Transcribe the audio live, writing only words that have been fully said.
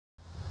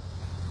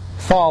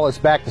Fall is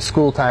back to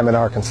school time in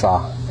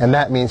Arkansas, and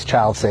that means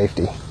child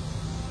safety.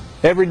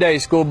 Every day,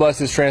 school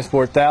buses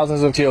transport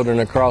thousands of children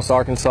across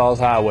Arkansas's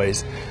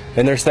highways,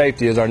 and their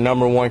safety is our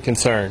 #1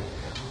 concern.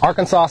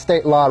 Arkansas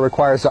state law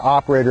requires the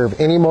operator of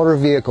any motor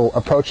vehicle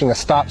approaching a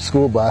stopped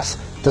school bus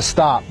to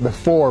stop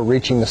before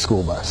reaching the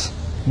school bus.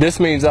 This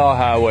means all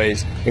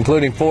highways,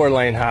 including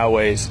 4-lane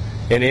highways,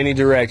 in any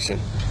direction.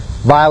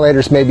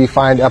 Violators may be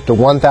fined up to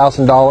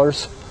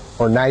 $1,000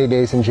 or 90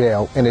 days in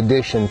jail, in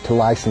addition to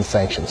license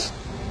sanctions.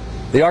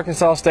 The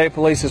Arkansas State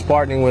Police is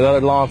partnering with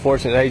other law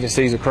enforcement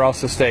agencies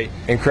across the state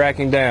and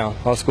cracking down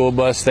on school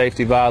bus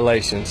safety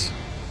violations.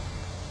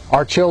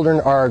 Our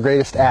children are our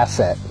greatest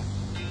asset.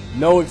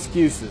 No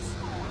excuses.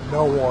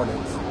 No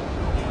warnings.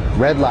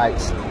 Red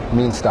lights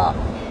mean stop.